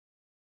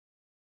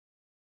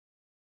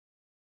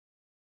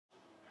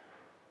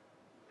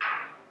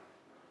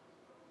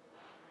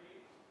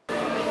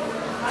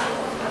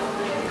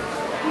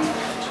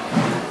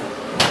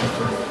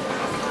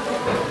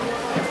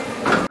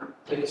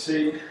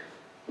seat.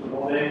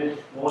 Morning,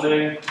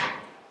 morning.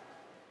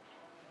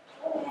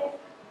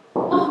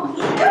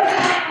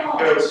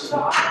 Girls.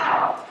 Morning,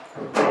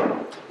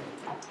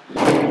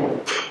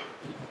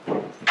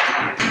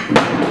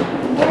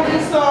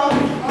 sir.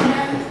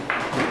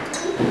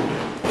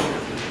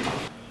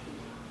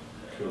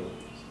 Cool.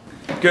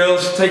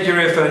 Girls, take your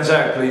earphones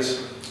out,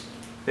 please.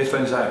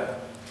 Earphones out.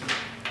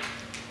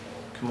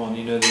 Come on,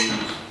 you know the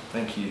rules.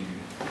 Thank you.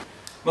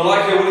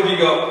 Malika, what have you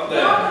got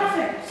there?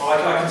 Oh,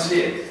 I can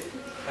see it.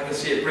 I can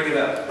see it. Bring it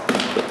up.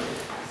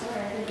 Sorry,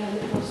 I didn't know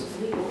it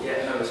was legal.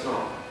 Yeah, no, it's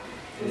not.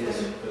 It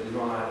is, but you're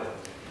not at it.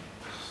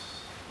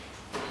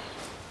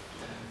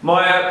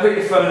 Maya, put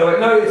your phone away.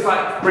 No, in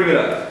fact, bring it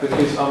up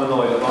because I'm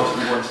annoyed. I've asked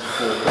you once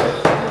before to put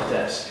it on the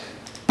desk.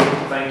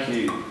 Thank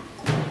you.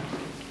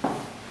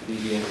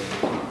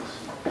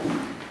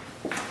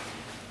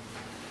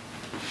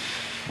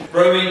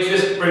 Romy,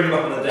 just bring them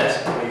up on the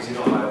desk, please. You're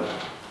not allowed.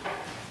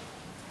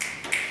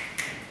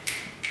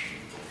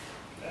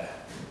 There.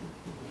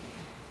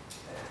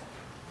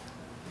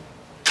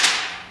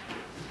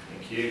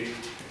 Thank you.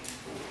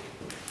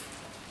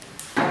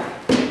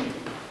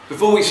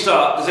 Before we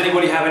start, does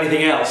anybody have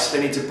anything else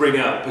they need to bring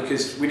up?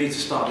 Because we need to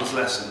start this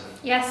lesson.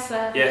 Yes,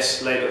 sir.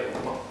 Yes, Layla.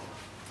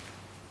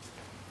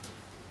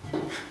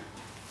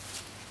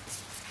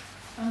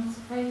 I'm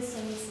very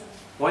sorry, sir.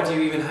 Why do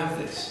you even have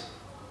this?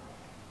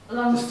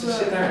 Just to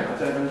sit down, I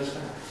don't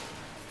understand.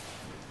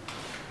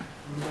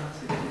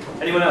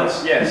 Anyone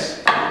else?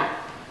 Yes. Oh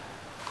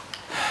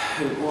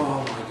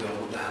my god,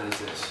 what the hell is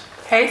this?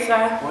 Hey,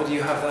 sir. Why do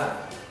you have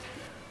that?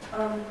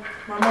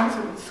 My mum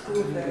took me to school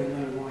I don't today.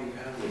 know why you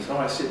have this.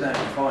 Alright, sit down,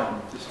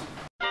 fine. Just...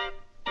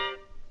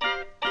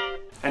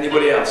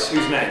 Anybody else?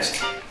 Who's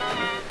next?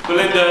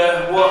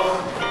 Belinda, what?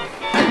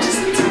 I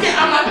just need to get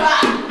on my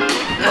back.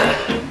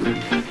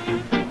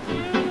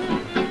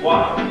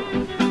 What?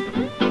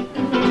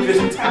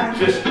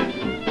 Just go.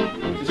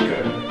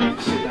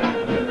 Just sit down. I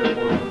don't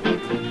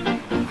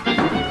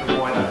know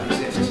why that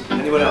exists.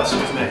 Anyone else?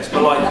 Who's next?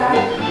 Malika, what?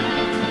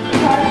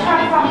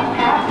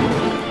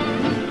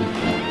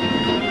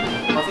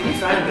 I think you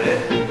found it.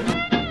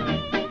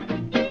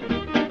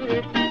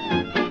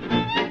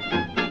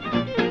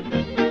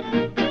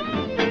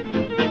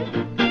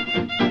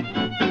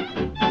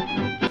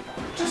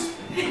 Just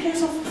hit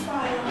yourself on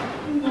fire.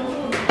 No.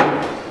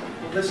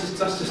 Well, that's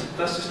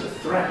just a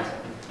threat.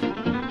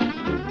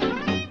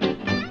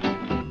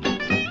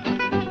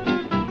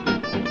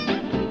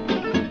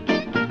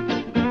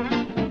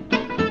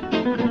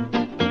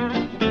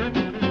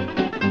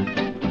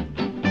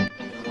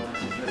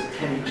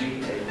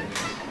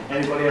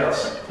 Anybody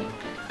else?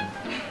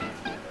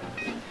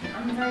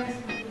 I'm very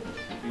sorry.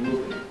 You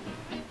will be.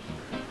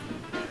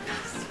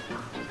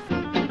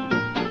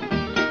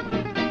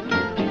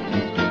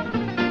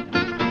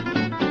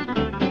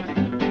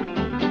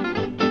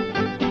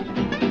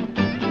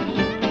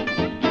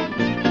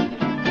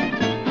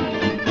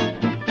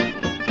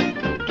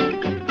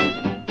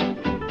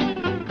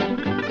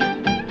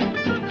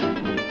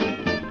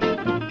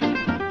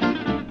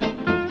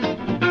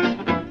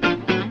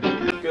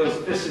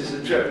 Girls, this is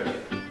a joke.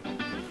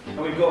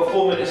 And we've got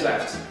 4 minutes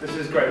left. This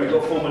is great. We've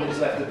got 4 minutes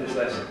left of this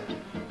lesson.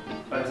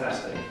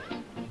 Fantastic.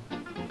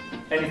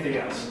 Anything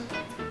else?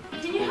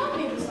 Can you help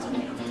me with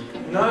something?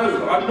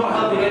 No, I'm not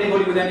helping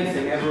anybody with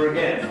anything ever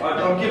again.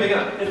 I'm giving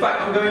up. In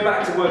fact, I'm going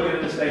back to working in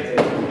an estate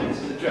agent.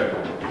 This is a joke.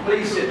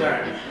 Please sit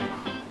down.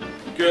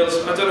 Girls,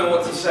 I don't know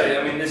what to say.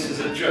 I mean, this is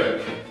a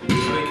joke. I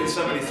mean, can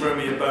somebody throw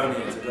me a bone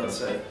here, for God's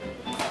sake?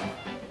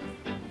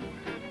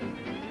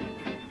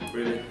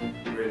 Really?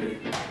 Really?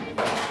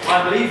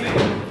 I'm leaving.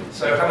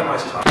 So have a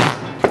nice time.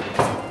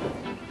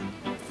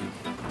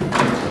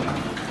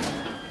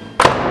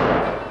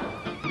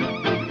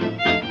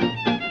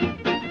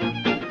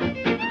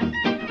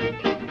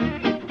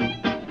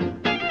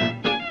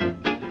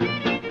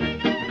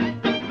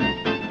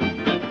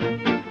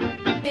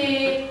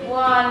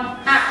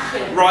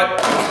 Action. Right.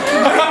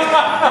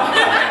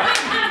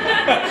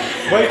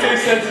 Wait till he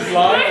says his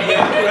line. Wait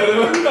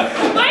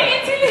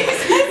until he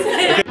says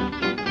it.